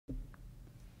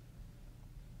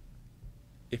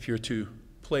if you're to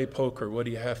play poker, what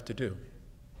do you have to do?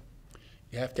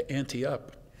 You have to ante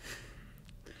up.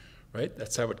 Right?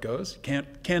 That's how it goes.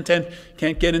 Can't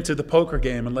get into the poker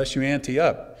game unless you ante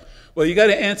up. Well, you got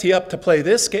to ante up to play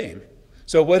this game.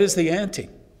 So what is the ante?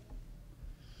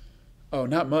 Oh,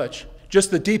 not much.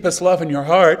 Just the deepest love in your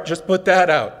heart. Just put that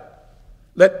out.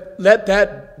 Let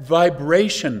that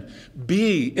vibration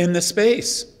be in the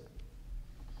space.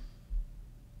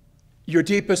 Your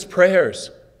deepest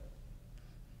prayers.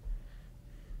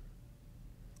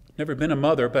 Never been a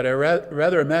mother, but I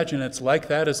rather imagine it's like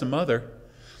that as a mother.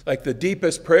 Like the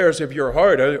deepest prayers of your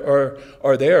heart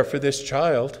are there for this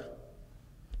child.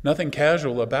 Nothing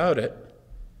casual about it.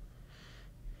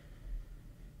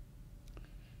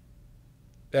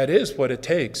 That is what it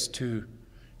takes to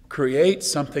create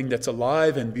something that's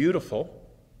alive and beautiful.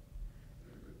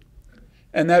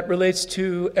 And that relates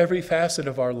to every facet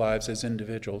of our lives as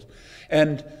individuals.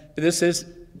 And this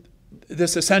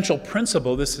essential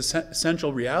principle, this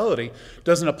essential reality,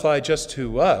 doesn't apply just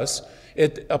to us.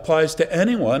 It applies to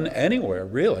anyone, anywhere,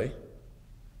 really.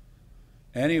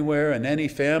 Anywhere, in any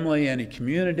family, any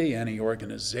community, any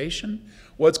organization.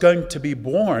 What's going to be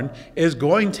born is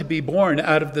going to be born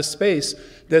out of the space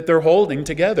that they're holding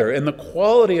together. And the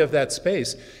quality of that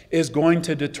space is going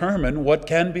to determine what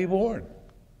can be born.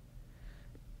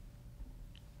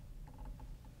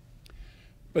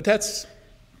 But that's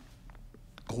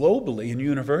globally and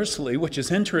universally, which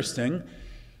is interesting.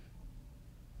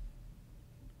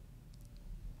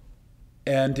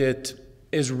 And it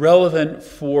is relevant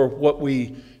for what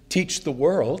we teach the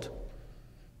world,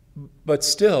 but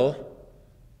still,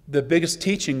 the biggest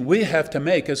teaching we have to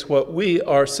make is what we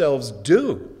ourselves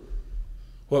do.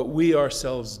 What we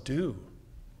ourselves do.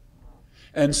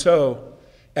 And so,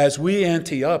 as we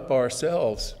ante up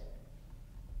ourselves,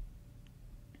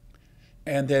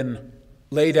 and then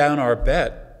lay down our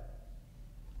bet,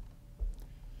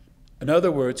 in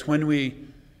other words, when we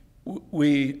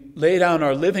lay down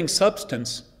our living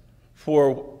substance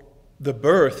for the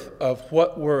birth of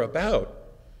what we're about,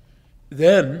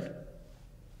 then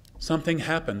something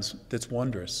happens that's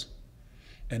wondrous.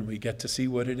 And we get to see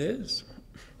what it is.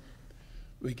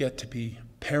 We get to be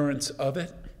parents of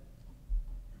it.